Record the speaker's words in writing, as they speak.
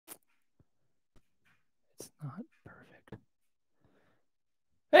Not perfect.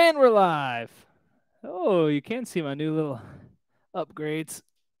 And we're live. Oh, you can't see my new little upgrades.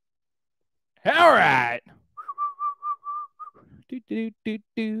 All right.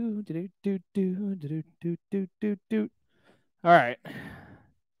 All right.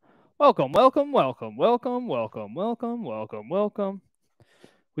 Welcome, welcome, welcome, welcome, welcome, welcome, welcome, welcome.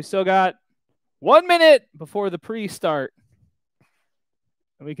 We still got 1 minute before the pre-start,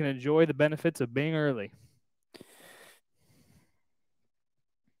 and we can enjoy the benefits of being early.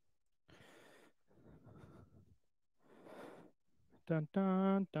 Dun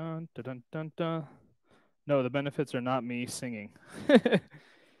dun dun dun dun dun dun. No, the benefits are not me singing.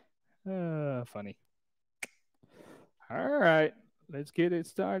 Funny. All right, let's get it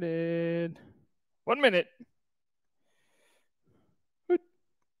started. 1 minute. All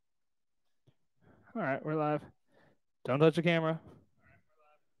right, we're live. Don't touch the camera.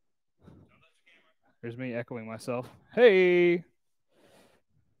 There's me echoing myself. Hey.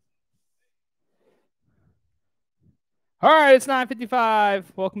 All right, it's 9:55.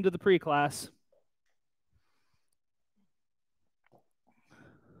 Welcome to the pre-class.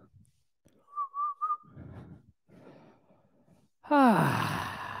 All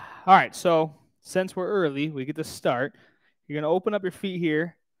right, so since we're early, we get to start. You're going to open up your feet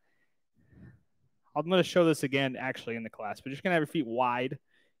here. I'm going to show this again actually in the class, but you're just going to have your feet wide.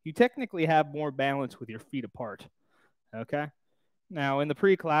 You technically have more balance with your feet apart, okay? Now, in the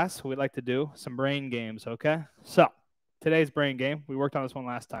pre-class, we'd like to do some brain games, okay? So, today's brain game, we worked on this one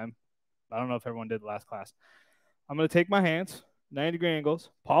last time. I don't know if everyone did the last class. I'm going to take my hands, 90-degree angles,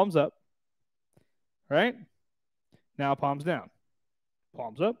 palms up, right? Now, palms down.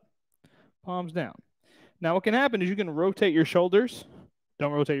 Palms up, palms down. Now, what can happen is you can rotate your shoulders.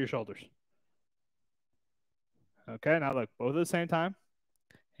 Don't rotate your shoulders. Okay, now look, both at the same time,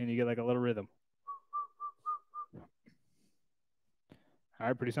 and you get like a little rhythm. All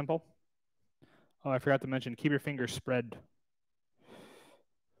right, pretty simple. Oh, I forgot to mention, keep your fingers spread.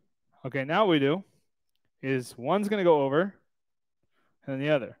 Okay, now what we do is one's going to go over, and then the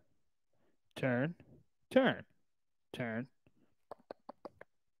other. Turn, turn, turn.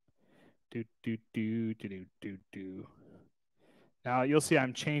 Do, do, do, do, do, do, do. Now, you'll see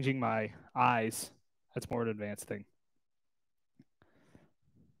I'm changing my eyes. That's more an advanced thing.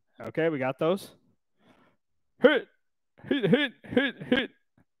 Okay, we got those. Hit, hit, hit, hit, hit.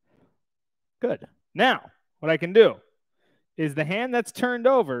 Good. Now, what I can do is the hand that's turned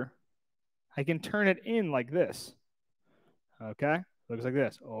over, I can turn it in like this. Okay, looks like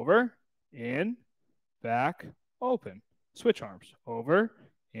this. Over, in, back, open. Switch arms. Over,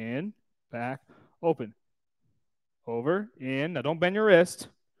 in, back, open. Over, in. Now don't bend your wrist.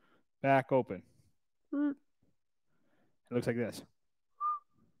 Back, open. It looks like this.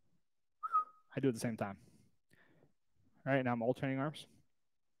 I do it at the same time. All right, now I'm alternating arms.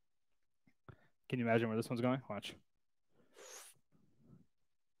 Can you imagine where this one's going? Watch.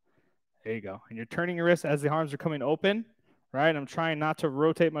 There you go. And you're turning your wrist as the arms are coming open, right? I'm trying not to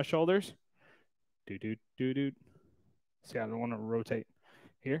rotate my shoulders. Do, do, do, do. See, I don't want to rotate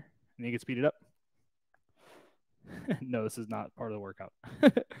here. And you can speed it up. No, this is not part of the workout.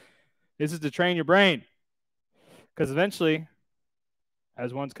 This is to train your brain. Because eventually,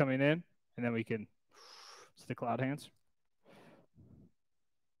 as one's coming in, and then we can stick cloud hands.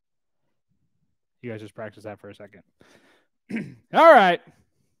 You guys just practice that for a second. All right.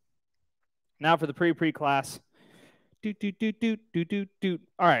 Now for the pre class. Do, do, do, do, do, do, do.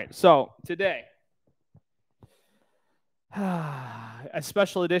 All right. So today, a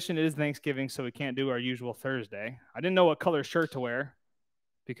special edition. It is Thanksgiving, so we can't do our usual Thursday. I didn't know what color shirt to wear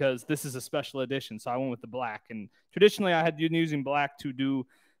because this is a special edition, so I went with the black. And traditionally, I had been using black to do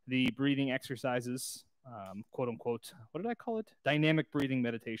the breathing exercises, quote unquote. What did I call it? Dynamic breathing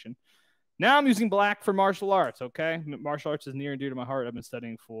meditation. Now I'm using black for martial arts, okay? Martial arts is near and dear to my heart. I've been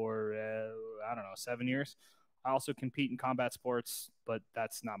studying for, 7 years. I also compete in combat sports, but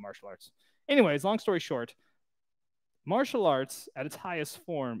that's not martial arts. Anyways, long story short, martial arts at its highest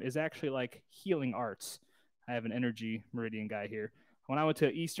form is actually like healing arts. I have an energy meridian guy here. When I went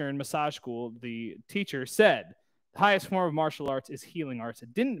to Eastern massage school, the teacher said the highest form of martial arts is healing arts.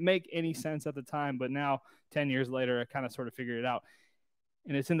 It didn't make any sense at the time, but now 10 years later, I kind of sort of figured it out.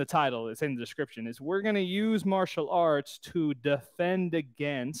 And it's in the title, it's in the description, is we're going to use martial arts to defend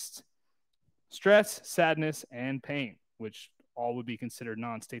against stress, sadness, and pain, which all would be considered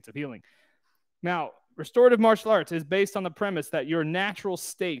non-states of healing. Now, restorative martial arts is based on the premise that your natural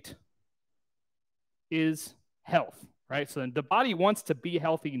state is health, right? So the body wants to be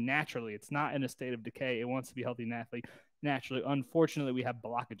healthy naturally. It's not in a state of decay. It wants to be healthy naturally. Unfortunately, we have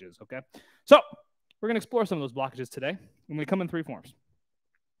blockages, okay? So we're going to explore some of those blockages today. And we come in 3 forms.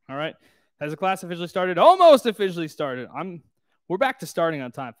 All right. Has the class officially started? Almost officially started. We're back to starting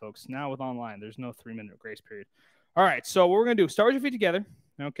on time, folks. Now with online, there's no 3-minute grace period. All right. So what we're going to do, start with your feet together.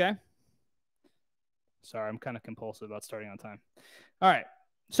 Okay. Sorry, I'm kind of compulsive about starting on time. All right.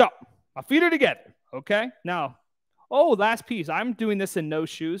 So my feet are together. Okay. Now, last piece. I'm doing this in no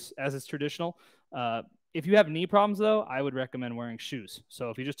shoes as it's traditional. If you have knee problems, though, I would recommend wearing shoes. So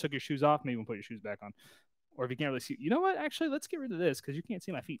if you just took your shoes off, maybe you can put your shoes back on. Or if you can't really see, you know what? Actually, let's get rid of this because you can't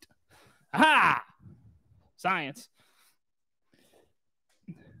see my feet. Aha! Science.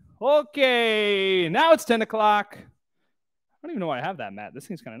 Okay, now it's 10 o'clock. I don't even know why I have that, Matt. This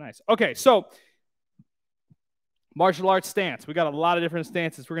thing's kind of nice. Okay, so martial arts stance. We got a lot of different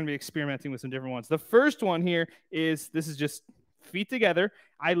stances. We're going to be experimenting with some different ones. The first one here is, this is just feet together.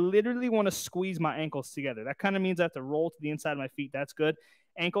 I literally want to squeeze my ankles together. That kind of means I have to roll to the inside of my feet. That's good.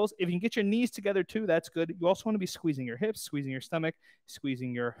 Ankles, if you can get your knees together too, that's good. You also want to be squeezing your hips, squeezing your stomach,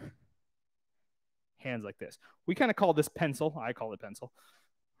 squeezing your hands like this. We kind of call this pencil. I call it pencil.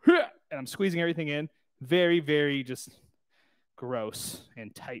 And I'm squeezing everything in. Very, very just gross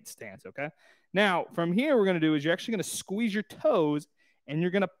and tight stance, okay? Now, from here, what we're going to do is you're actually going to squeeze your toes, and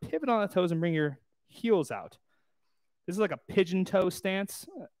you're going to pivot on the toes and bring your heels out. This is like a pigeon toe stance.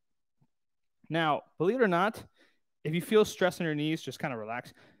 Now, believe it or not, if you feel stress on your knees, just kind of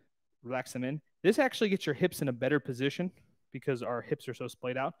relax them in. This actually gets your hips in a better position because our hips are so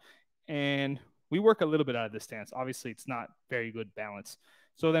splayed out. And we work a little bit out of this stance. Obviously, it's not very good balance.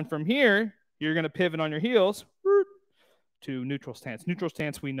 So then from here, you're going to pivot on your heels to neutral stance. Neutral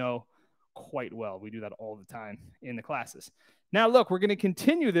stance we know quite well. We do that all the time in the classes. Now, look, we're going to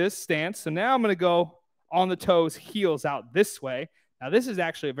continue this stance. So now I'm going to go on the toes, heels out this way. Now, this is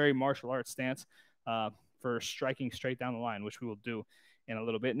actually a very martial arts stance for striking straight down the line, which we will do in a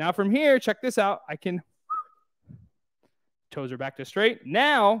little bit. Now, from here, check this out. I can, toes are back to straight.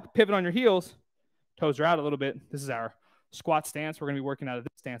 Now, pivot on your heels. Toes are out a little bit. This is our squat stance. We're going to be working out of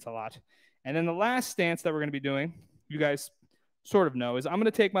this stance a lot. And then the last stance that we're going to be doing, you guys sort of know, is I'm going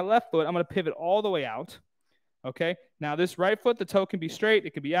to take my left foot. I'm going to pivot all the way out. Okay. Now, this right foot, the toe can be straight.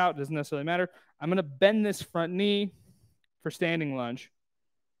 It can be out. It doesn't necessarily matter. I'm going to bend this front knee for standing lunge,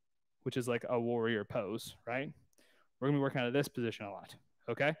 which is like a warrior pose, right? We're going to be working out of this position a lot.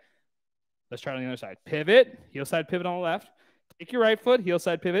 Okay. Let's try it on the other side. Pivot, heel side pivot on the left. Take your right foot, heel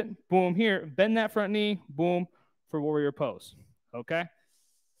side pivot, boom, here. Bend that front knee, boom, for warrior pose. Okay?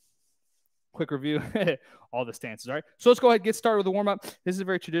 Quick review, all the stances, all right? So let's go ahead and get started with the warm-up. This is a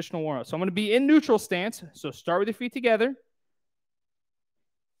very traditional warm-up. So I'm going to be in neutral stance. So start with your feet together,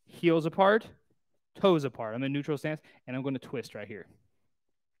 heels apart, toes apart. I'm in neutral stance, and I'm going to twist right here.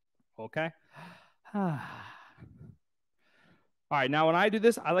 Okay? All right, now when I do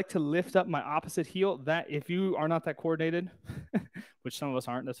this, I like to lift up my opposite heel. That if you are not that coordinated, which some of us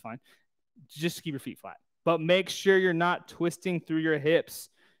aren't, that's fine. Just keep your feet flat. But make sure you're not twisting through your hips.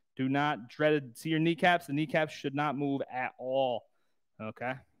 Do not see your kneecaps. The kneecaps should not move at all. Okay?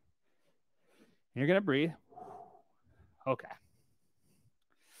 And you're going to breathe. Okay.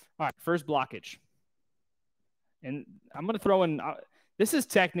 All right, first blockage. And I'm going to throw in, this is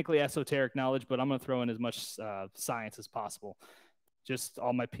technically esoteric knowledge, but I'm going to throw in as much science as possible. Just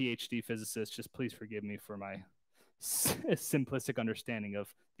all my PhD physicists, just please forgive me for my simplistic understanding of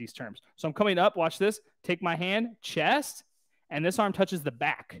these terms. So I'm coming up, watch this, take my hand, chest, and this arm touches the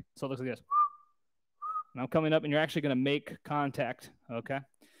back. So it looks like this. And I'm coming up, and you're actually going to make contact, okay?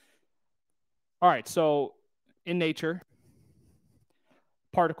 All right, so in nature,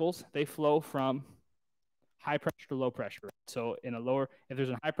 particles, they flow from high pressure to low pressure. So in a lower, if there's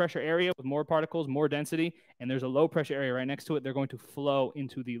a high pressure area with more particles, more density, and there's a low pressure area right next to it, they're going to flow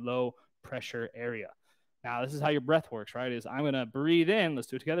into the low pressure area. Now, this is how your breath works, right? Is I'm going to breathe in. Let's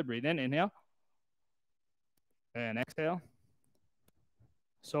do it together. Breathe in, inhale, and exhale.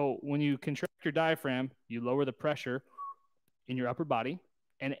 So when you contract your diaphragm, you lower the pressure in your upper body,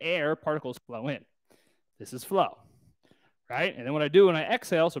 and air particles flow in. This is flow, right? And then what I do when I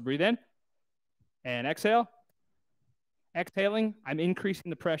exhale, so breathe in, and exhale. Exhaling, I'm increasing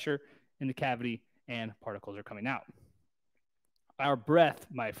the pressure in the cavity and particles are coming out. Our breath,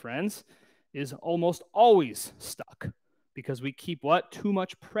 my friends, is almost always stuck because we keep what? Too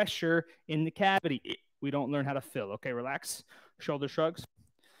much pressure in the cavity. We don't learn how to fill. Okay, relax. Shoulder shrugs.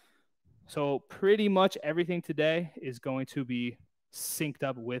 So pretty much everything today is going to be synced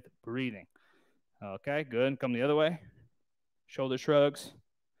up with breathing. Okay, good. Come the other way. Shoulder shrugs.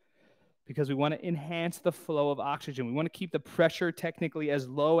 Because we want to enhance the flow of oxygen. We want to keep the pressure technically as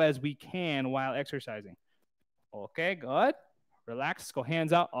low as we can while exercising. Okay, good. Relax. Go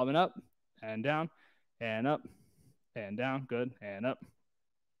hands out, up and up, and down. and up, and down. Good, and up.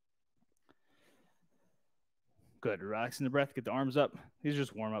 Good. Relaxing the breath. Get the arms up. These are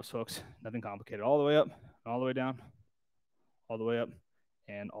just warm-ups, folks. Nothing complicated. All the way up, all the way down, all the way up,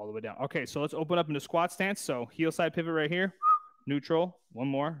 and all the way down. Okay, so let's open up into squat stance. So heel side pivot right here. Neutral. One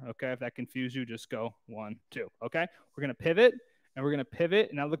more. Okay, if that confused you, just go 1, 2. Okay, we're going to pivot, and we're going to pivot.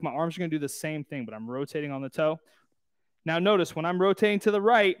 Now, look, my arms are going to do the same thing, but I'm rotating on the toe. Now, notice when I'm rotating to the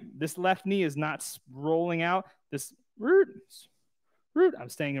right, this left knee is not rolling out. This root, I'm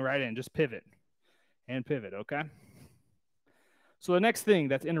staying right in. Just pivot and pivot, okay? So the next thing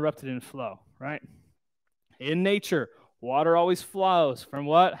that's interrupted in flow, right? In nature, water always flows from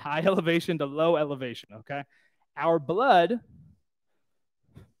what? High elevation to low elevation, okay? Our blood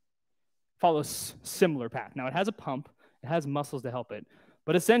follows similar path. Now, it has a pump. It has muscles to help it.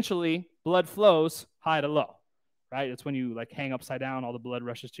 But essentially, blood flows high to low, right? It's when you like hang upside down, all the blood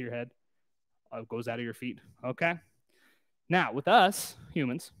rushes to your head, goes out of your feet, okay? Now, with us,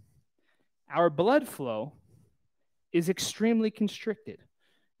 humans, our blood flow is extremely constricted.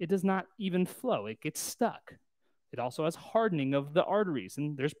 It does not even flow. It gets stuck. It also has hardening of the arteries,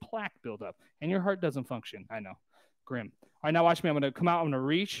 and there's plaque buildup, and your heart doesn't function. I know. Grim. All right, now watch me. I'm going to come out. I'm going to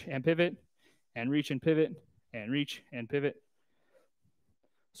reach and pivot, and reach and pivot, and reach and pivot.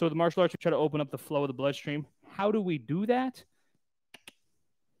 So with the martial arts, we try to open up the flow of the bloodstream. How do we do that?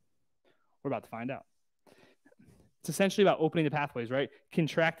 We're about to find out. It's essentially about opening the pathways, right?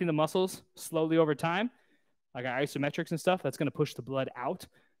 Contracting the muscles slowly over time, like our isometrics and stuff. That's going to push the blood out.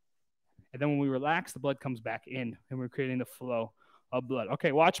 And then when we relax, the blood comes back in, and we're creating the flow of blood.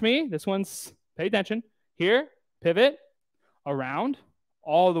 Okay, watch me. This one's, pay attention. Here, pivot, around,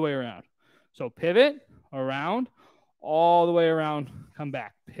 all the way around. So pivot, around, all the way around, come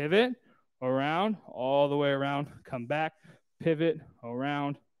back. Pivot, around, all the way around, come back. Pivot,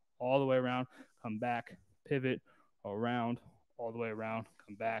 around, all the way around, come back. Pivot, around, all the way around,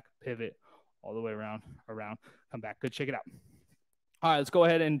 come back. Pivot, all the way around, come back. Good, shake it out. All right, let's go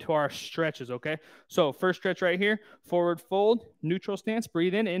ahead into our stretches, okay? So first stretch right here, forward fold, neutral stance,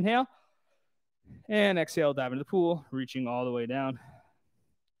 breathe in, inhale, and exhale, dive into the pool, reaching all the way down.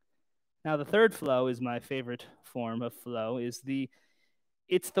 Now the third flow is my favorite form of flow, it's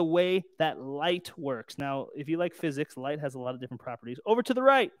the way that light works. Now, if you like physics, light has a lot of different properties. Over to the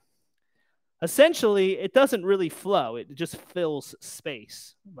right. Essentially, it doesn't really flow. It just fills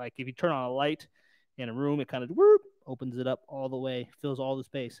space. Like if you turn on a light in a room, it kind of opens it up all the way, fills all the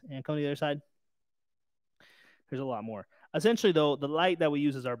space. And come to the other side. There's a lot more. Essentially, though, the light that we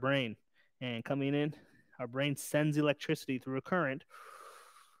use is our brain. And coming in, our brain sends electricity through a current.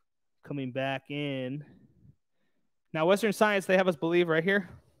 Coming back in. Now, Western science, they have us believe right here.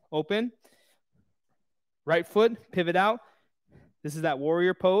 Open. Right foot, pivot out. This is that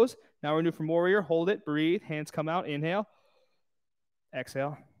warrior pose. Now we're new from warrior. Hold it, breathe, hands come out, inhale,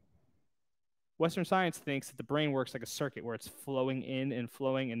 exhale. Western science thinks that the brain works like a circuit where it's flowing in and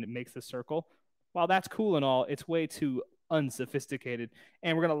flowing and it makes the circle. While that's cool and all, it's way too unsophisticated.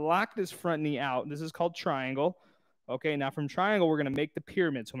 And we're going to lock this front knee out. This is called triangle. Okay, now from triangle, we're going to make the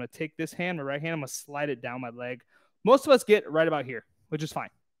pyramid. So I'm going to take this hand, my right hand, I'm going to slide it down my leg. Most of us get right about here, which is fine.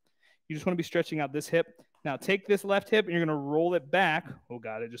 You just want to be stretching out this hip. Now take this left hip and you're going to roll it back. Oh,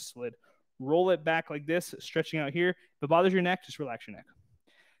 God, it just slid. Roll it back like this, stretching out here. If it bothers your neck, just relax your neck.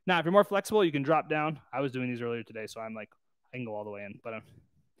 Now, if you're more flexible, you can drop down. I was doing these earlier today, so I'm like, I can go all the way in. But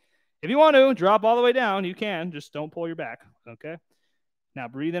if you want to drop all the way down, you can. Just don't pull your back, okay? Now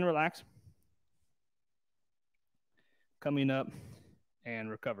breathe in, relax. Coming up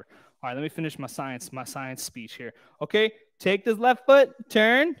and recover. All right, let me finish my science speech here. Okay, take this left foot,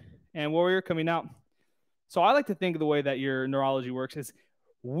 turn, and warrior coming out. So I like to think of the way that your neurology works is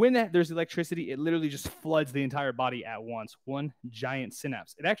when there's electricity, it literally just floods the entire body at once, one giant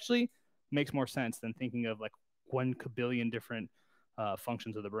synapse. It actually makes more sense than thinking of like 1 kabillion different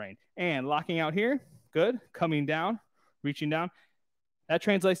functions of the brain. And locking out here, good. Coming down, reaching down. That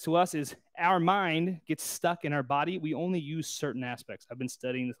translates to us is our mind gets stuck in our body. We only use certain aspects. I've been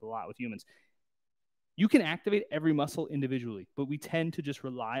studying this a lot with humans. You can activate every muscle individually, but we tend to just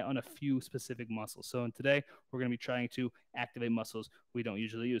rely on a few specific muscles. So today, we're going to be trying to activate muscles we don't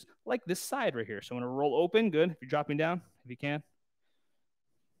usually use, like this side right here. So I'm going to roll open. Good. If you're dropping down, if you can.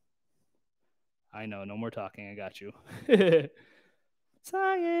 I know. No more talking. I got you.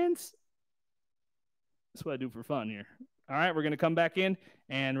 Science. That's what I do for fun here. All right, we're going to come back in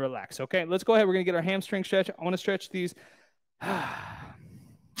and relax. Okay, let's go ahead. We're going to get our hamstring stretch. I want to stretch these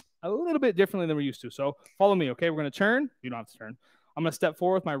a little bit differently than we're used to. So follow me, okay? We're going to turn. You don't have to turn. I'm going to step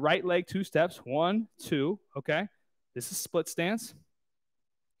forward with my right leg 2 steps. 1, 2, okay? This is split stance.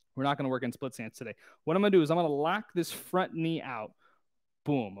 We're not going to work in split stance today. What I'm going to do is I'm going to lock this front knee out.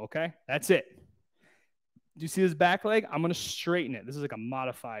 Boom, okay? That's it. Do you see this back leg? I'm going to straighten it. This is like a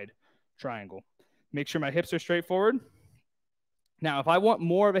modified triangle. Make sure my hips are straight forward. Now, if I want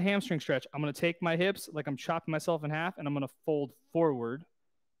more of a hamstring stretch, I'm going to take my hips like I'm chopping myself in half, and I'm going to fold forward.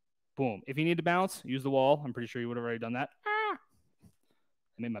 Boom. If you need to bounce, use the wall. I'm pretty sure you would have already done that. Ah!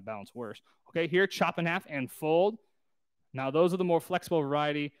 It made my balance worse. Okay, here, chop in half and fold. Now, those are the more flexible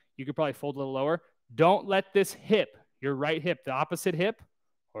variety. You could probably fold a little lower. Don't let this hip, your right hip, the opposite hip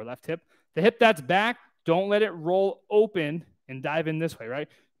or left hip, the hip that's back, don't let it roll open and dive in this way, right?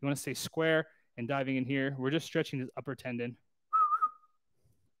 You want to stay square and diving in here. We're just stretching this upper tendon.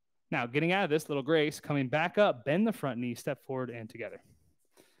 Now, getting out of this, little grace, coming back up, bend the front knee, step forward and together.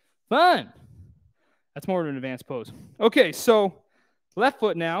 Fun. That's more of an advanced pose. Okay, so left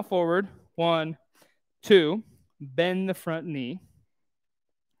foot now, forward. 1, 2. Bend the front knee.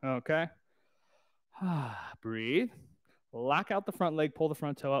 Okay. Breathe. Lock out the front leg, pull the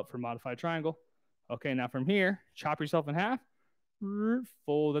front toe up for modified triangle. Okay, now from here, chop yourself in half.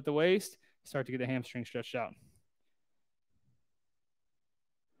 Fold at the waist. Start to get the hamstring stretched out.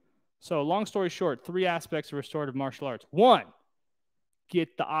 So long story short, 3 aspects of restorative martial arts. 1,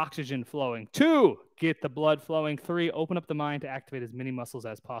 get the oxygen flowing. 2, get the blood flowing. 3, open up the mind to activate as many muscles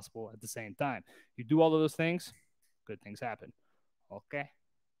as possible at the same time. You do all of those things, good things happen. Okay.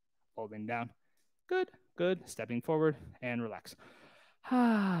 Holding down. Good, good. Stepping forward and relax.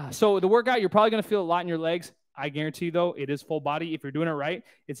 So the workout, you're probably going to feel a lot in your legs. I guarantee, though, it is full body. If you're doing it right,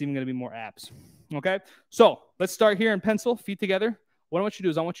 it's even going to be more abs. Okay. So let's start here in pencil, feet together. What I want you to do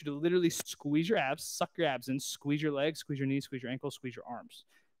is I want you to literally squeeze your abs, suck your abs in, squeeze your legs, squeeze your knees, squeeze your ankles, squeeze your arms.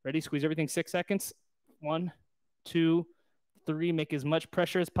 Ready? Squeeze everything 6 seconds. 1, 2, 3. Make as much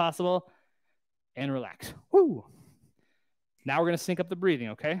pressure as possible and relax. Woo. Now we're going to sync up the breathing,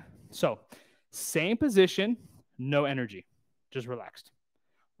 okay? So same position, no energy, just relaxed.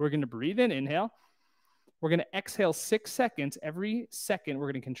 We're going to breathe in, inhale. We're going to exhale 6 seconds. Every second, we're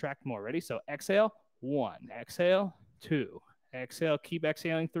going to contract more. Ready? So exhale, 1, exhale, 2. Exhale, keep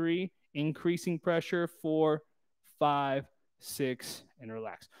exhaling 3, increasing pressure 4, 5, 6, and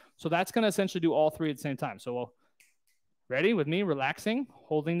relax. So that's going to essentially do all 3 at the same time. So we'll, ready with me, relaxing,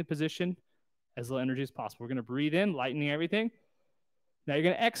 holding the position as little energy as possible. We're going to breathe in, lightening everything. Now you're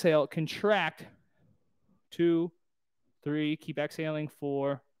going to exhale, contract 2, 3, keep exhaling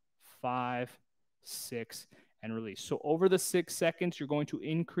 4, 5, 6, and release. So over the 6 seconds, you're going to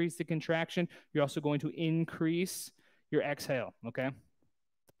increase the contraction. You're also going to increase your exhale, okay?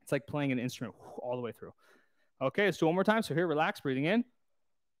 It's like playing an instrument all the way through. Okay, let's do one more time. So here, relax, breathing in.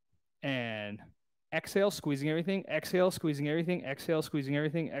 And exhale, squeezing everything. Exhale, squeezing everything. Exhale, squeezing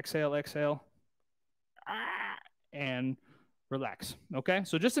everything. Exhale, exhale. And relax, okay?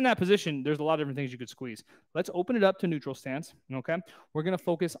 So just in that position, there's a lot of different things you could squeeze. Let's open it up to neutral stance, okay? We're going to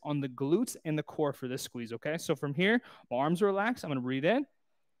focus on the glutes and the core for this squeeze, okay? So from here, my arms are relaxed. I'm going to breathe in.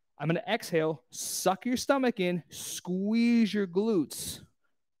 I'm going to exhale, suck your stomach in, squeeze your glutes.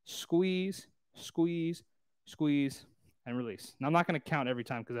 Squeeze, squeeze, squeeze, and release. Now, I'm not going to count every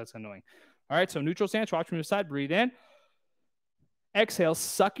time because that's annoying. All right, so neutral stance, watch from the side, breathe in. Exhale,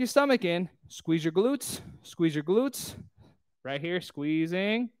 suck your stomach in, squeeze your glutes, squeeze your glutes. Right here,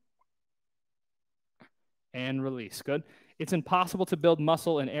 squeezing, and release. Good. It's impossible to build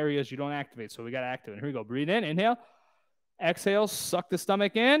muscle in areas you don't activate, so we got to activate. Here we go. Breathe in, inhale. Exhale, suck the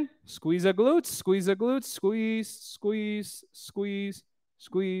stomach in, squeeze the glutes, squeeze the glutes, squeeze, squeeze, squeeze,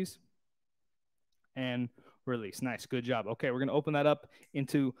 squeeze, and release. Nice, good job. Okay, we're going to open that up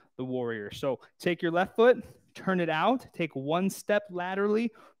into the warrior. So take your left foot, turn it out, take 1 step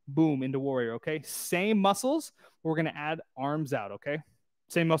laterally, boom, into warrior, okay? Same muscles, we're going to add arms out, okay?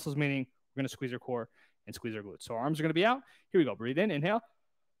 Same muscles meaning we're going to squeeze our core and squeeze our glutes. So our arms are going to be out. Here we go. Breathe in, inhale.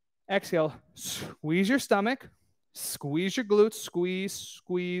 Exhale, squeeze your stomach. Squeeze your glutes, squeeze,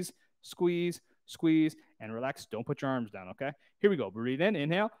 squeeze, squeeze, squeeze, and relax. Don't put your arms down, okay? Here we go. Breathe in,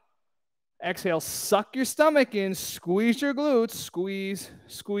 inhale. Exhale, suck your stomach in, squeeze your glutes, squeeze,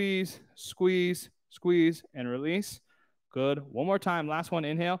 squeeze, squeeze, squeeze, and release. Good. One more time. Last one,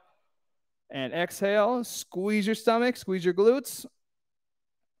 inhale. And exhale, squeeze your stomach, squeeze your glutes,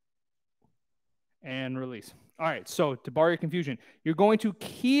 and release. All right, so to bar your confusion, you're going to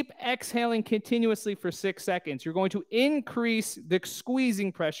keep exhaling continuously for 6 seconds. You're going to increase the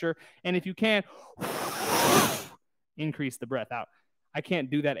squeezing pressure, and if you can, increase the breath out. I can't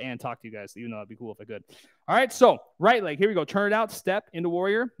do that and talk to you guys, even though that'd be cool if I could. All right, so right leg, here we go. Turn it out, step into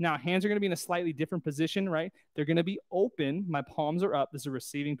warrior. Now, hands are going to be in a slightly different position, right? They're going to be open. My palms are up. This is a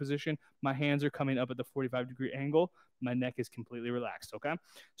receiving position. My hands are coming up at the 45-degree angle. My neck is completely relaxed, okay?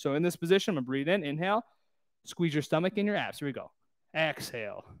 So in this position, I'm going to breathe in, inhale, squeeze your stomach in your abs. Here we go.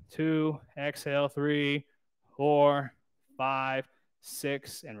 Exhale, 2, exhale, 3, 4, 5,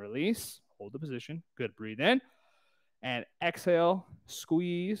 6, and release. Hold the position. Good. Breathe in. And exhale,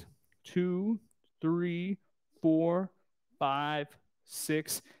 squeeze, 2, 3, 4, 5,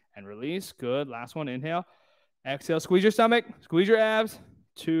 6, and release. Good. Last one, inhale. Exhale, squeeze your stomach, squeeze your abs,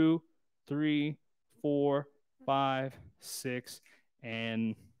 2, 3, 4, 5, 6,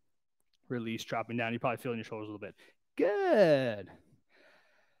 and release, dropping down. You're probably feeling your shoulders a little bit. Good.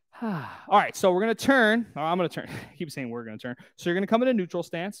 All right, so we're going to turn. I'm going to turn. I keep saying we're going to turn. So you're going to come in a neutral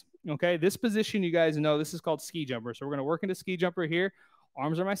stance, okay? This position, you guys know, this is called ski jumper. So we're going to work into ski jumper here.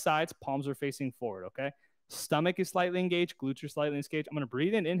 Arms are my sides. Palms are facing forward, okay? Stomach is slightly engaged. Glutes are slightly engaged. I'm going to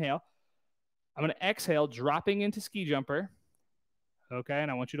breathe in, inhale. I'm going to exhale, dropping into ski jumper, okay?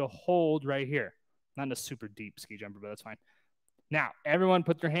 And I want you to hold right here. Not in a super deep ski jumper, but that's fine. Now, everyone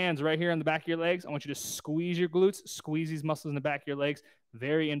put their hands right here on the back of your legs. I want you to squeeze your glutes, squeeze these muscles in the back of your legs.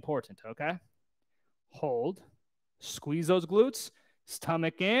 Very important, okay? Hold. Squeeze those glutes.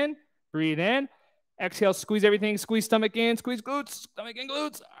 Stomach in. Breathe in. Exhale, squeeze everything. Squeeze stomach in. Squeeze glutes. Stomach in,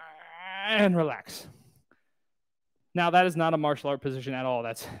 glutes. And relax. Now, that is not a martial art position at all.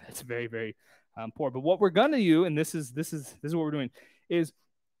 That's very, very poor. But what we're going to do, and this is what we're doing, is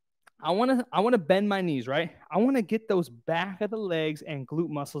I want to bend my knees, right? I want to get those back of the legs and glute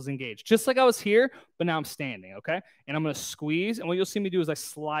muscles engaged, just like I was here, but now I'm standing, okay? And I'm going to squeeze, and what you'll see me do is I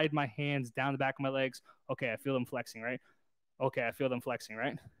slide my hands down the back of my legs. Okay, I feel them flexing, right? Okay, I feel them flexing,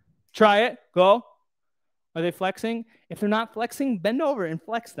 right? Try it. Go. Are they flexing? If they're not flexing, bend over and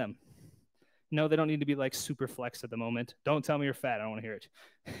flex them. No, they don't need to be like super flexed at the moment. Don't tell me you're fat. I don't want to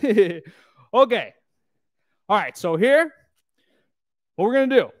hear it. Okay. All right, so here, what we're going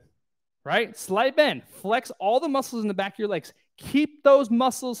to do, right? Slight bend. Flex all the muscles in the back of your legs. Keep those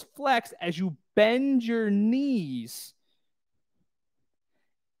muscles flexed as you bend your knees.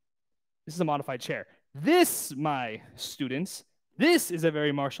 This is a modified chair. This, my students, this is a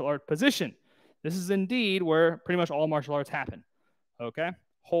very martial art position. This is indeed where pretty much all martial arts happen. Okay?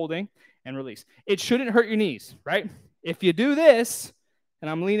 Holding and release. It shouldn't hurt your knees, right? If you do this, and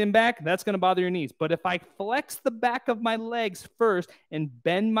I'm leaning back, that's going to bother your knees. But if I flex the back of my legs first and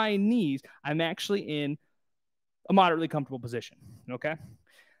bend my knees, I'm actually in a moderately comfortable position, okay?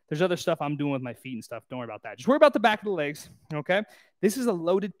 There's other stuff I'm doing with my feet and stuff. Don't worry about that. Just worry about the back of the legs, okay? This is a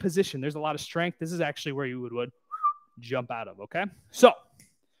loaded position. There's a lot of strength. This is actually where you would jump out of, okay? So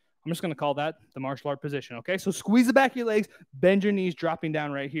I'm just going to call that the martial art position, okay? So squeeze the back of your legs, bend your knees, dropping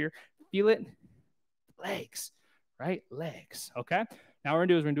down right here. Feel it? Legs, right? Legs, okay? Now what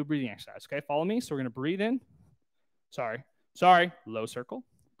we're going to do a breathing exercise, okay? Follow me. So we're going to breathe in. Sorry. Low circle.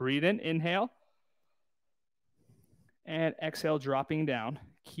 Breathe in. Inhale. And exhale, dropping down.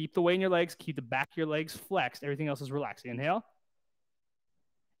 Keep the weight in your legs. Keep the back of your legs flexed. Everything else is relaxed. Inhale.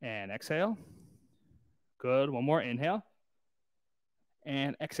 And exhale. Good. One more. Inhale.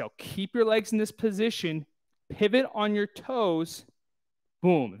 And exhale. Keep your legs in this position. Pivot on your toes.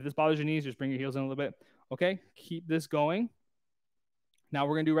 Boom. If this bothers your knees, just bring your heels in a little bit. Okay? Keep this going. Now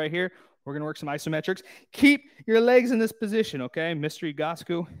we're going to do right here, we're going to work some isometrics. Keep your legs in this position, okay? Mystery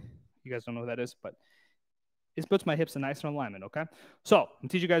Gasku. You guys don't know what that is, but it puts my hips in nice in alignment, okay? So I'm going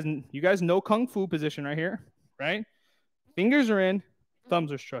to teach you guys know Kung Fu position right here, right? Fingers are in,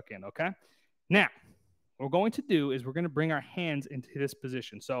 thumbs are struck in, okay? Now, what we're going to do is we're going to bring our hands into this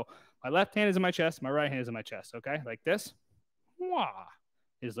position. So my left hand is in my chest, my right hand is in my chest, okay? Like this. Wah.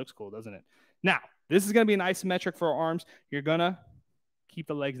 This looks cool, doesn't it? Now, this is going to be an isometric for our arms. You're going to keep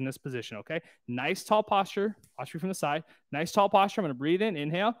the legs in this position, okay? Nice tall posture. Watch me from the side. Nice tall posture. I'm going to breathe in,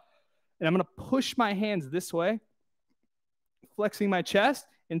 inhale, and I'm going to push my hands this way, flexing my chest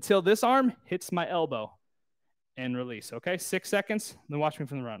until this arm hits my elbow and release, okay? 6 seconds, then watch me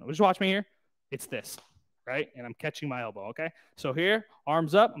from the front. Just watch me here. It's this, right? And I'm catching my elbow, okay? So here,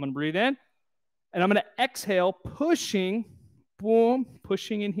 arms up. I'm going to breathe in, and I'm going to exhale, pushing, boom,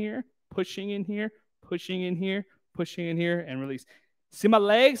 pushing in here, pushing in here, pushing in here, pushing in here, and release. See my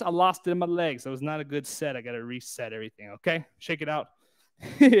legs? I lost it in my legs. That was not a good set. I got to reset everything, okay? Shake it out.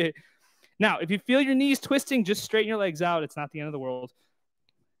 Now, if you feel your knees twisting, just straighten your legs out. It's not the end of the world.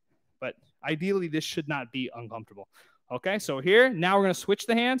 But ideally, this should not be uncomfortable. Okay, so here, now we're going to switch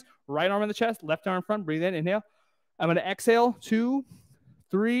the hands. Right arm in the chest, left arm in front. Breathe in, inhale. I'm going to exhale. 2,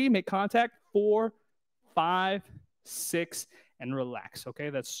 3, make contact. 4, 5, 6, and relax. Okay,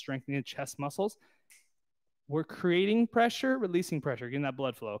 that's strengthening the chest muscles. We're creating pressure, releasing pressure, getting that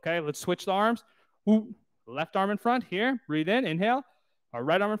blood flow. Okay, let's switch the arms. Ooh. Left arm in front here. Breathe in, inhale. Our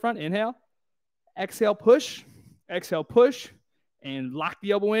right arm in front, inhale. Exhale, push. Exhale, push. And lock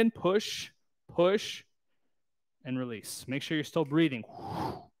the elbow in. Push, push, and release. Make sure you're still breathing.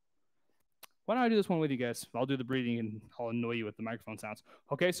 Why don't I do this one with you guys? I'll do the breathing and I'll annoy you with the microphone sounds.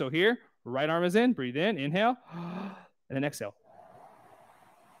 Okay, so here, right arm is in. Breathe in, inhale, and then exhale.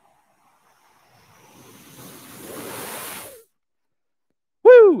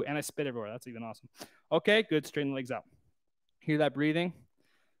 Woo! And I spit everywhere. That's even awesome. Okay, good. Straighten the legs out. Hear that breathing?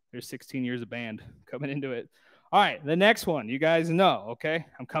 There's 16 years of band coming into it. All right, the next one. You guys know, okay?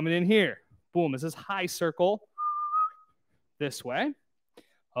 I'm coming in here. Boom. This is high circle. This way.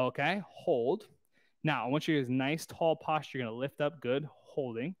 Okay, hold. Now, I want you to get a nice tall posture. You're going to lift up. Good.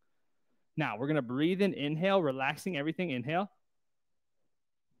 Holding. Now, we're going to breathe in. Inhale, relaxing everything. Inhale.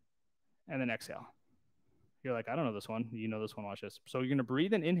 And then exhale. You're like, I don't know this one. You know this one. Watch this. So you're going to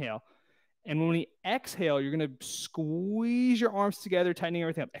breathe in, inhale. And when we exhale, you're going to squeeze your arms together, tightening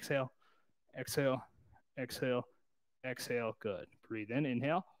everything up. Exhale, exhale, exhale, exhale. Good. Breathe in,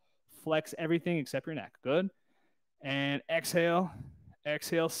 inhale. Flex everything except your neck. Good. And exhale,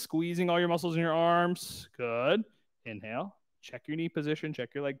 exhale, squeezing all your muscles in your arms. Good. Inhale. Check your knee position.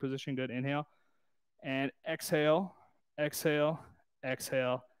 Check your leg position. Good. Inhale. And exhale, exhale,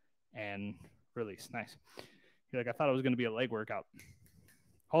 exhale, and release. Nice. You're like, I thought it was going to be a leg workout.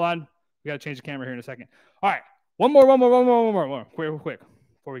 Hold on. We got to change the camera here in a second. All right. One more. Quick,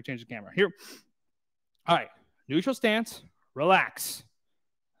 before we change the camera. Here. All right. Neutral stance. Relax.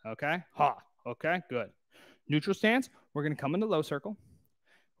 Okay. Ha. Okay. Good. Neutral stance. We're going to come into low circle. What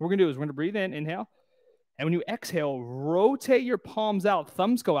we're going to do is we're going to breathe in. Inhale. And when you exhale, rotate your palms out.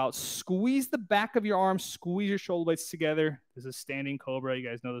 Thumbs go out. Squeeze the back of your arms. Squeeze your shoulder blades together. This is standing cobra. You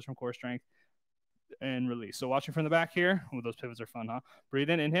guys know this from core strength. And release. So watching from the back here. Oh, those pivots are fun, huh? Breathe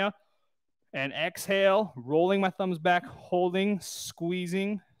in, inhale, and exhale, rolling my thumbs back, holding,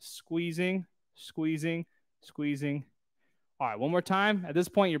 squeezing, squeezing, squeezing, squeezing. All right, one more time. At this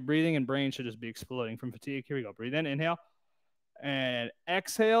point, your breathing and brain should just be exploding from fatigue. Here we go. Breathe in, inhale, and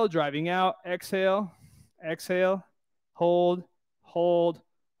exhale, driving out, exhale, exhale, hold, hold,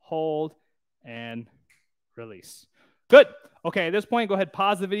 hold, and release. Good. Okay, at this point, go ahead,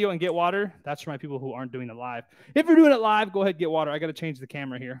 pause the video and get water. That's for my people who aren't doing it live. If you're doing it live, go ahead, get water. I got to change the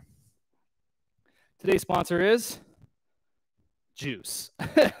camera here. Today's sponsor is juice.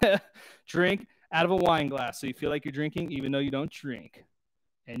 Drink out of a wine glass so you feel like you're drinking even though you don't drink.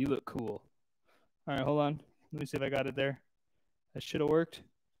 And you look cool. All right, hold on. Let me see if I got it there. That should have worked.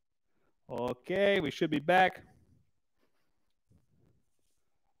 Okay, we should be back.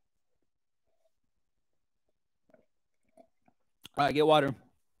 All right, get water.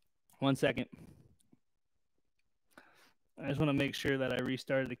 1 second. I just want to make sure that I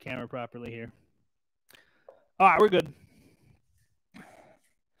restarted the camera properly here. All right, we're good.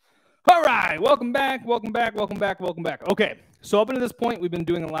 All right, welcome back. Okay, so up until this point, we've been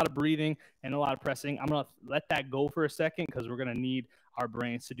doing a lot of breathing and a lot of pressing. I'm going to let that go for a second because we're going to need our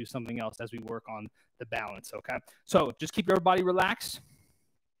brains to do something else as we work on the balance, okay? So just keep your body relaxed,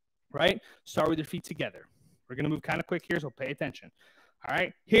 right? Start with your feet together. We're going to move kind of quick here, so pay attention. All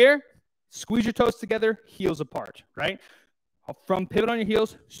right, here, squeeze your toes together, heels apart, right? From pivot on your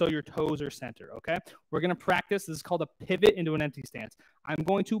heels so your toes are centered, okay? We're going to practice. This is called a pivot into an empty stance. I'm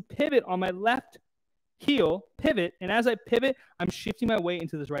going to pivot on my left heel, pivot, and as I pivot, I'm shifting my weight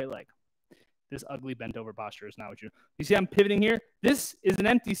into this right leg. This ugly bent over posture is not what you see I'm pivoting here. This is an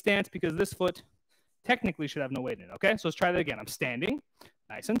empty stance because this foot technically should have no weight in it, okay? So let's try that again. I'm standing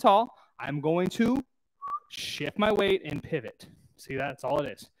nice and tall. I'm going to shift my weight and pivot. See, that's all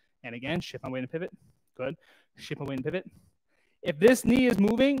it is. And again, shift my weight and pivot. Good. Shift my weight and pivot. If this knee is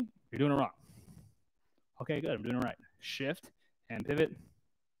moving, you're doing it wrong. Okay, good. I'm doing it right. Shift and pivot.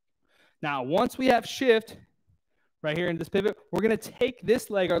 Now, once we have shift right here in this pivot, we're going to take this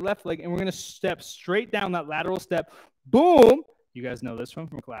leg, our left leg, and we're going to step straight down that lateral step. Boom. You guys know this from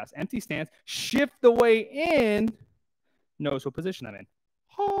class. Empty stance. Shift the weight in. Notice what position I'm in.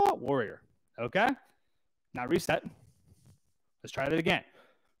 Warrior. Okay? Now reset. Let's try that again.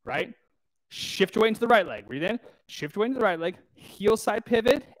 Right? Shift your weight into the right leg. Breathe in. Shift your weight into the right leg. Heel side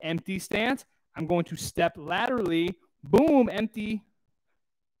pivot. Empty stance. I'm going to step laterally. Boom. Empty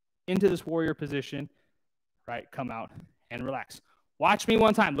into this warrior position. Right? Come out and relax. Watch me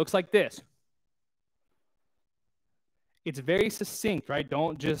one time. Looks like this. It's very succinct, right?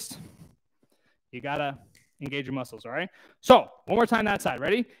 Don't just, you gotta engage your muscles, all right? So one more time that side.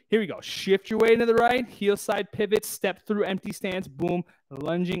 Ready? Here we go. Shift your weight into the right, heel side pivot, step through empty stance, boom,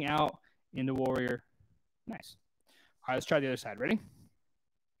 lunging out into warrior. Nice. All right, let's try the other side. Ready?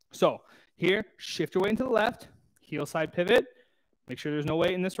 So here, shift your weight into the left, heel side pivot. Make sure there's no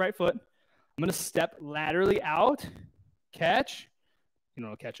weight in this right foot. I'm going to step laterally out, catch. You know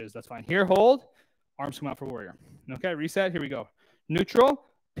what catch is, that's fine. Here, hold. Arms come out for warrior. Okay, reset. Here we go. Neutral,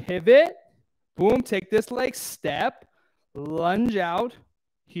 pivot, boom, take this leg, step, lunge out,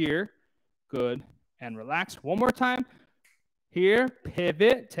 here, good, and relax. One more time. Here,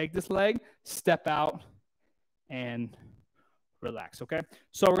 pivot, take this leg, step out, and relax, okay?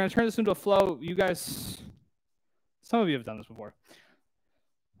 So we're going to turn this into a flow. You guys, some of you have done this before.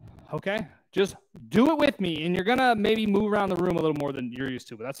 Okay? Just do it with me, and you're going to maybe move around the room a little more than you're used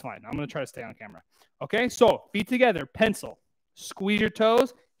to, but that's fine. I'm going to try to stay on camera. Okay? So feet together, pencil. Squeeze your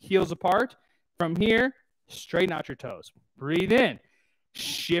toes, heels apart. From here, straighten out your toes. Breathe in.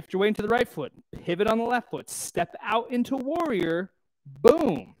 Shift your weight into the right foot. Pivot on the left foot. Step out into warrior.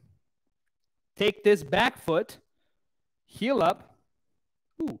 Boom. Take this back foot. Heel up.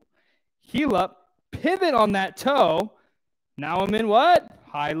 Ooh. Heel up. Pivot on that toe. Now I'm in what?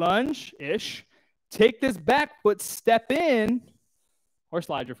 High lunge-ish. Take this back foot. Step in. Or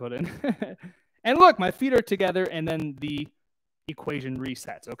slide your foot in. And look, my feet are together, and then the equation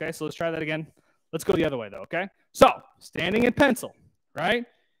resets. Okay, so let's try that again. Let's go the other way, though, okay? So, standing in pencil, right?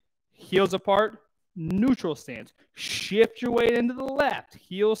 Heels apart, neutral stance. Shift your weight into the left.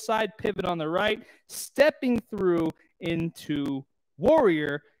 Heel side pivot on the right. Stepping through into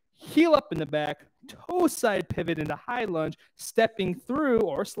warrior. Heel up in the back. Toe side pivot into high lunge. Stepping through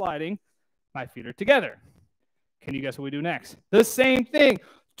or sliding. My feet are together. Can you guess what we do next? The same thing.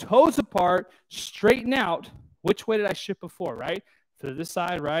 Toes apart, straighten out. Which way did I shift before, right? To this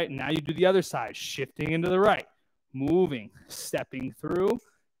side, right? Now you do the other side, shifting into the right. Moving, stepping through,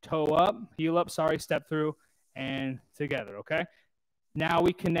 toe up, heel up, step through, and together, okay? Now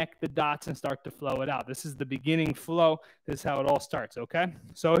we connect the dots and start to flow it out. This is the beginning flow. This is how it all starts, okay?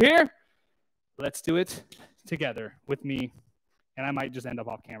 So here, let's do it together with me, and I might just end up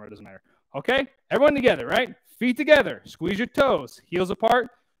off camera. It doesn't matter. Okay? Everyone together, right? Feet together. Squeeze your toes. Heels apart.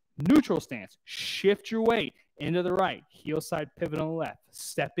 Neutral stance. Shift your weight into the right. Heel side pivot on the left.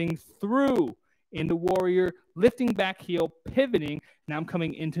 Stepping through into warrior. Lifting back heel. Pivoting. Now I'm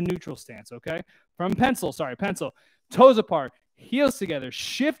coming into neutral stance, okay? From pencil. Toes apart. Heels together.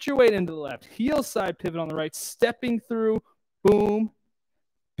 Shift your weight into the left. Heel side pivot on the right. Stepping through. Boom.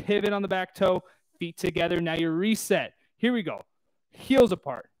 Pivot on the back toe. Feet together. Now you're reset. Here we go. Heels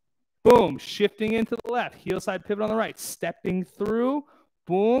apart. Boom. Shifting into the left. Heel side pivot on the right. Stepping through.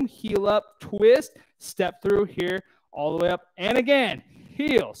 Boom. Heel up. Twist. Step through here. All the way up. And again.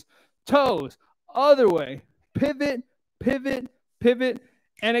 Heels. Toes. Other way. Pivot. Pivot. Pivot.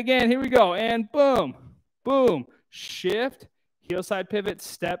 And again. Here we go. And boom. Boom. Shift. Heel side pivot.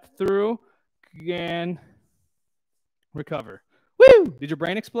 Step through. Again. Recover. Woo! Did your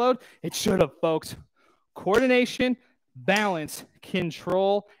brain explode? It should have, folks. Coordination, balance,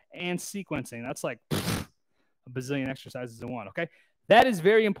 control, and sequencing. That's like a bazillion exercises in one, okay? That is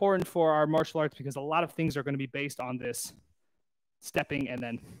very important for our martial arts because a lot of things are going to be based on this stepping and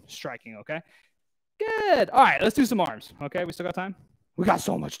then striking, okay? Good. All right, let's do some arms, okay? We still got time? We got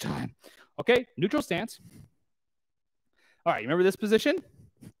so much time. Okay, neutral stance. All right, you remember this position?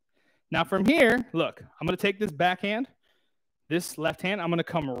 Now from here, look, I'm going to take this backhand, this left hand, I'm going to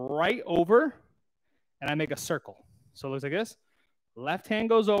come right over, and I make a circle. So it looks like this. Left hand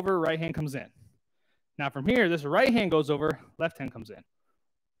goes over, right hand comes in. Now from here, this right hand goes over, left hand comes in.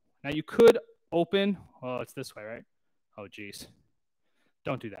 Now you could open, well, it's this way, right? Oh, geez.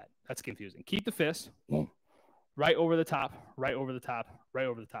 Don't do that. That's confusing. Keep the fist. Right over the top, right over the top, right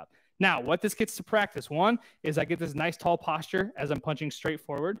over the top. Now, what this gets to practice, one is I get this nice tall posture as I'm punching straight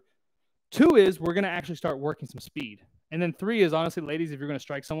forward. Two is we're going to actually start working some speed. And then three is, honestly, ladies, if you're going to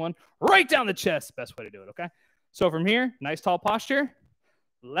strike someone, right down the chest, best way to do it, okay? So from here, nice tall posture.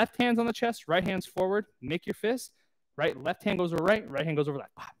 Left hand's on the chest, right hand's forward. Make your fist. Right, left hand goes over right hand goes over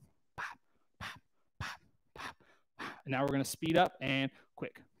left. Pop, pop, pop, pop, pop, pop. And now we're going to speed up and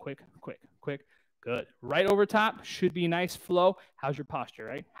quick, quick, quick, quick. Good. Right over top should be nice flow. How's your posture,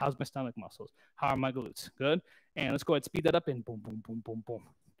 right? How's my stomach muscles? How are my glutes? Good. And let's go ahead and speed that up and boom, boom, boom, boom, boom.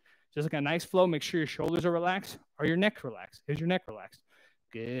 Just like a nice flow. Make sure your shoulders are relaxed or your neck relaxed. Is your neck relaxed?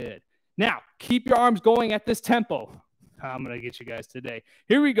 Good. Now, keep your arms going at this tempo. I'm going to get you guys today.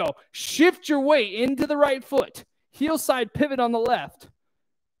 Here we go. Shift your weight into the right foot. Heel side pivot on the left.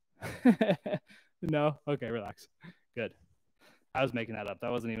 No? Okay, relax. Good. I was making that up.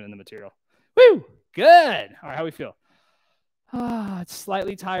 That wasn't even in the material. Woo! Good. All right, how we feel? It's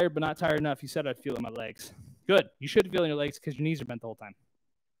slightly tired, but not tired enough. You said I'd feel it in my legs. Good. You should feel it in your legs because your knees are bent the whole time.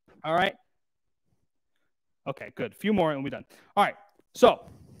 All right. Okay, good. A few more and we'll be done. All right. So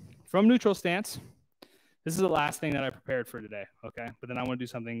from neutral stance, this is the last thing that I prepared for today. Okay. But then I want to do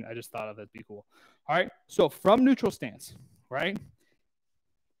something I just thought of that'd be cool. All right. So from neutral stance, right?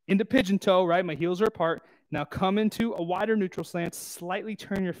 Into pigeon toe, right? My heels are apart. Now come into a wider neutral stance, slightly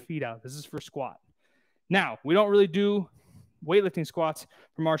turn your feet out. This is for squat. Now, we don't really do weightlifting squats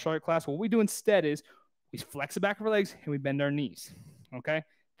for martial art class. What we do instead is we flex the back of our legs and we bend our knees. Okay.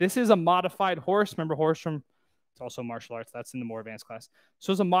 This is a modified horse. Remember horse from, it's also martial arts. That's in the more advanced class.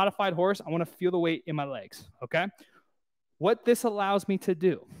 So it's a modified horse. I want to feel the weight in my legs. Okay. What this allows me to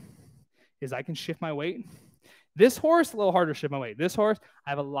do is I can shift my weight. This horse, a little harder to shift my weight. This horse, I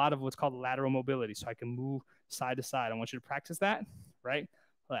have a lot of what's called lateral mobility. So I can move side to side. I want you to practice that. Right.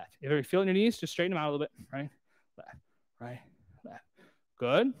 Left. If you feel in your knees, just straighten them out a little bit. Right. Left. Right. Left.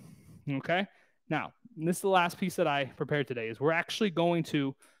 Good. Okay. Now, this is the last piece that I prepared today is we're actually going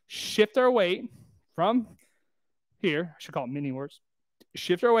to shift our weight from here. I should call it mini words.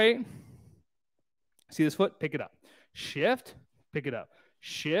 Shift our weight. See this foot? Pick it up. Shift. Pick it up.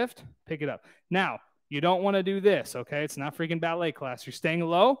 Shift. Pick it up. Now, you don't want to do this, okay? It's not freaking ballet class. You're staying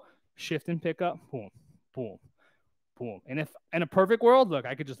low. Shift and pick up. Boom. Boom. Boom. And if in a perfect world, look,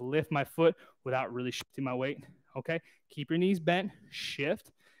 I could just lift my foot without really shifting my weight, okay? Keep your knees bent.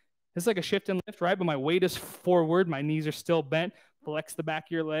 Shift. This is like a shift and lift, right? But my weight is forward. My knees are still bent. Flex the back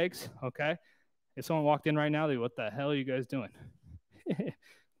of your legs, okay? If someone walked in right now, they'd be, what the hell are you guys doing?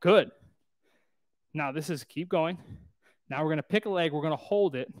 Good. Now, this is keep going. Now we're going to pick a leg. We're going to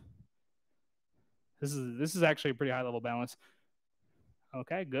hold it. This is actually a pretty high level balance.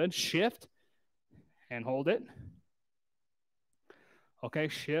 Okay, good. Shift and hold it. Okay,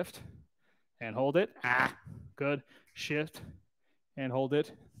 shift and hold it. Good. Shift and hold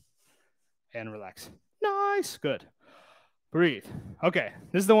it. And relax. Nice. Good. Breathe. Okay.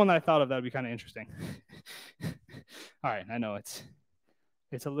 This is the one that I thought of that would be kind of interesting. All right. I know it's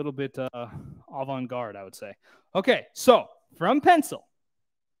a little bit avant-garde, I would say. Okay. So from pencil.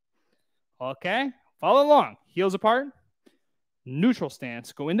 Okay. Follow along. Heels apart. Neutral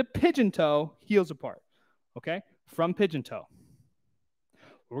stance. Go into pigeon toe. Heels apart. Okay. From pigeon toe.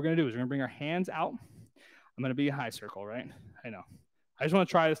 What we're going to do is we're going to bring our hands out. I'm going to be a high circle, right? I know. I just want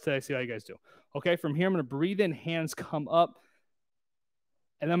to try this today, see how you guys do. Okay, from here, I'm going to breathe in, hands come up.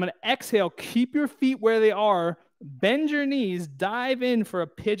 And I'm going to exhale. Keep your feet where they are. Bend your knees. Dive in for a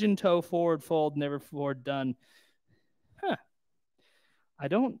pigeon toe forward fold, never forward done.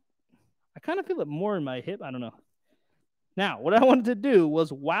 I kind of feel it more in my hip. I don't know. Now, what I wanted to do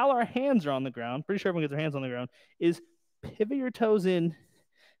was while our hands are on the ground, pretty sure everyone gets their hands on the ground, is pivot your toes in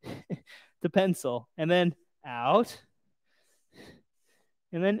to pencil and then out.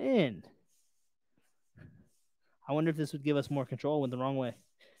 And then in. I wonder if this would give us more control. Went the wrong way.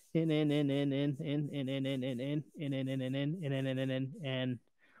 In, and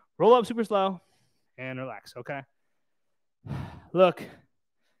roll up super slow and relax. Okay. Look.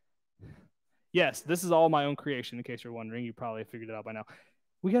 Yes, this is all my own creation. In case you're wondering, you probably figured it out by now.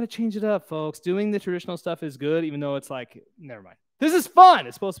 We got to change it up, folks. Doing the traditional stuff is good, even though it's like, never mind. This is fun.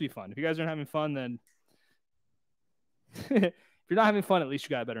 It's supposed to be fun. If you guys aren't having fun, then if you're not having fun, at least you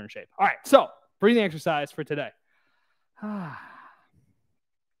got better in shape. All right, so breathing exercise for today. I'm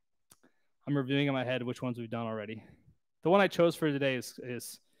reviewing in my head which ones we've done already. The one I chose for today is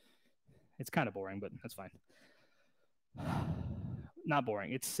it's kind of boring, but that's fine. Not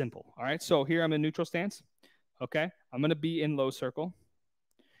boring. It's simple. All right, so here I'm in neutral stance. Okay, I'm going to be in low circle.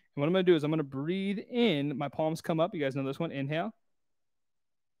 And what I'm going to do is I'm going to breathe in. My palms come up. You guys know this one. Inhale.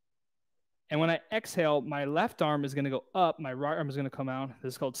 And when I exhale, my left arm is going to go up. My right arm is going to come out.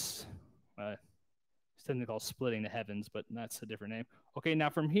 This is called, it's technically called splitting the heavens, but that's a different name. Okay, now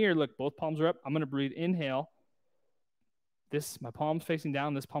from here, look, both palms are up. I'm going to breathe, inhale. My palm's facing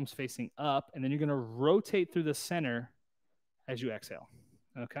down. This palm's facing up. And then you're going to rotate through the center as you exhale.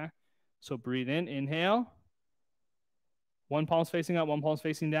 Okay, so breathe in, inhale. One palm's facing up, one palm's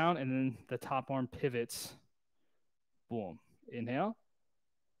facing down, and then the top arm pivots. Boom. Inhale.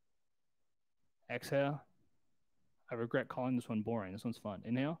 Exhale. I regret calling this one boring. This one's fun.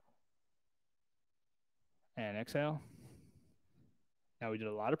 Inhale. And exhale. Now we did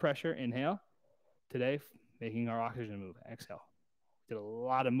a lot of pressure. Inhale. Today, making our oxygen move. Exhale. Did a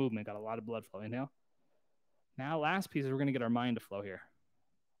lot of movement, got a lot of blood flow. Inhale. Now, last piece is we're going to get our mind to flow here.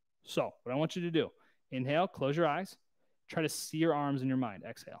 So, what I want you to do, inhale, close your eyes. Try to see your arms in your mind.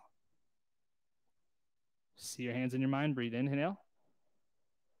 Exhale. See your hands in your mind. Breathe in, inhale.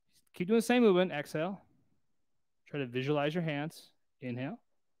 Keep doing the same movement. Exhale. Try to visualize your hands. Inhale.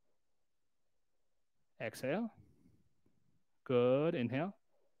 Exhale. Good. Inhale.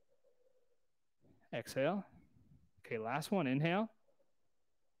 Exhale. Okay, last one. Inhale.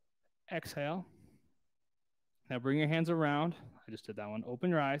 Exhale. Now bring your hands around. I just did that one. Open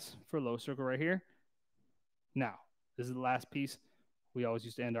your eyes for a low circle right here. Now, this is the last piece. We always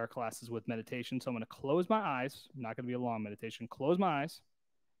used to end our classes with meditation. So I'm going to close my eyes. Not going to be a long meditation. Close my eyes.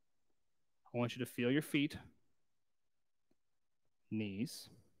 I want you to feel your feet, knees,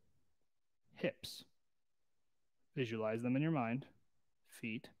 hips. Visualize them in your mind.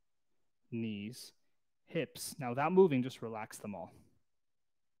 Feet, knees, hips. Now, without moving, just relax them all.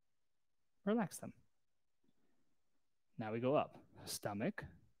 Relax them. Now we go up. Stomach,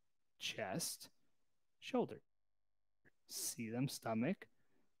 chest, shoulder. See them, stomach,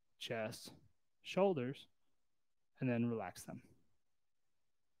 chest, shoulders, and then relax them.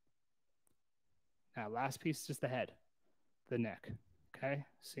 Now, last piece, just the head, the neck. Okay,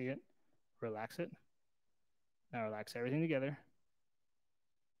 see it, relax it. Now relax everything together.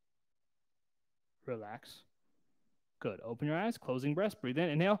 Relax. Good. Open your eyes, closing breaths, breathe in,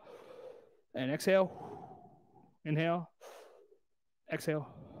 inhale, and exhale. Inhale, exhale.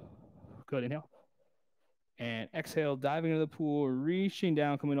 Good, inhale. And exhale, diving into the pool, reaching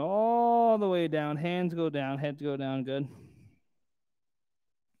down, coming all the way down. Hands go down, head go down. Good.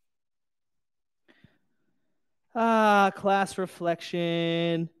 Class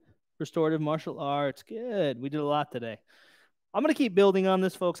reflection, restorative martial arts. Good. We did a lot today. I'm going to keep building on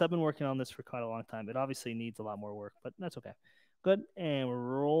this, folks. I've been working on this for quite a long time. It obviously needs a lot more work, but that's okay. Good. And we're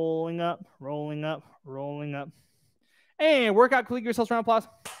rolling up, rolling up, rolling up. And workout, complete yourselves, round of applause.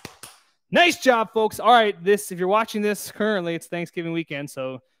 Nice job, folks. All right, if you're watching this currently, it's Thanksgiving weekend,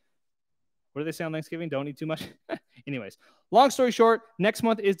 so what do they say on Thanksgiving? Don't eat too much. Anyways, long story short, next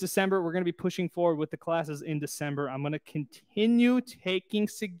month is December. We're going to be pushing forward with the classes in December. I'm going to continue taking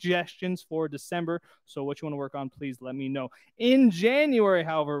suggestions for December, so what you want to work on, please let me know. In January,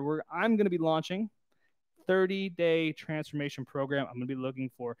 however, I'm going to be launching 30-day transformation program. I'm going to be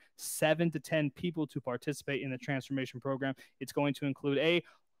looking for 7 to 10 people to participate in the transformation program. It's going to include a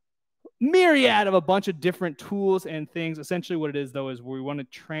myriad of a bunch of different tools and things. Essentially what it is, though, is we want to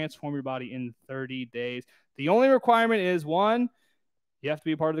transform your body in 30 days. The only requirement is, 1, you have to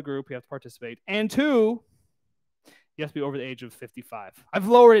be a part of the group. You have to participate. And 2, you have to be over the age of 55. I've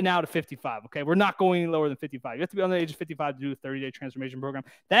lowered it now to 55, okay? We're not going any lower than 55. You have to be under the age of 55 to do a 30-day transformation program.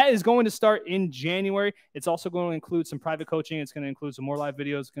 That is going to start in January. It's also going to include some private coaching. It's going to include some more live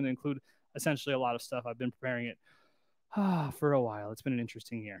videos. It's going to include essentially a lot of stuff. I've been preparing it for a while. It's been an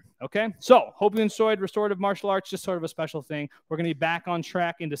interesting year. Okay, so hope you enjoyed restorative martial arts, just sort of a special thing. We're going to be back on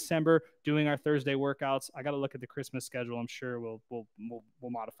track in December doing our Thursday workouts. I got to look at the Christmas schedule. I'm sure we'll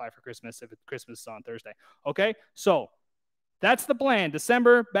modify for Christmas if Christmas is on Thursday. Okay, so that's the plan.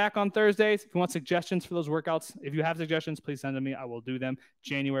 December, back on Thursdays. If you want suggestions for those workouts, if you have suggestions, please send them to me. I will do them.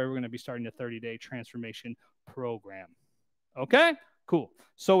 January, we're going to be starting a 30-day transformation program. Okay? Cool.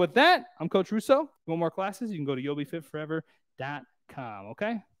 So with that, I'm Coach Russo. If you want more classes, you can go to yobefitforever.com.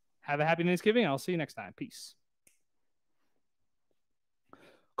 Okay? Have a happy Thanksgiving. I'll see you next time. Peace.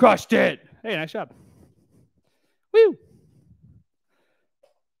 Crushed it. Hey, nice job. Woo.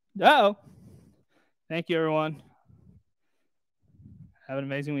 Uh-oh. Thank you, everyone. Have an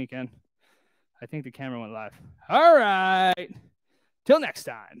amazing weekend. I think the camera went live. All right. Till next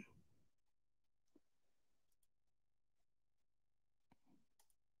time.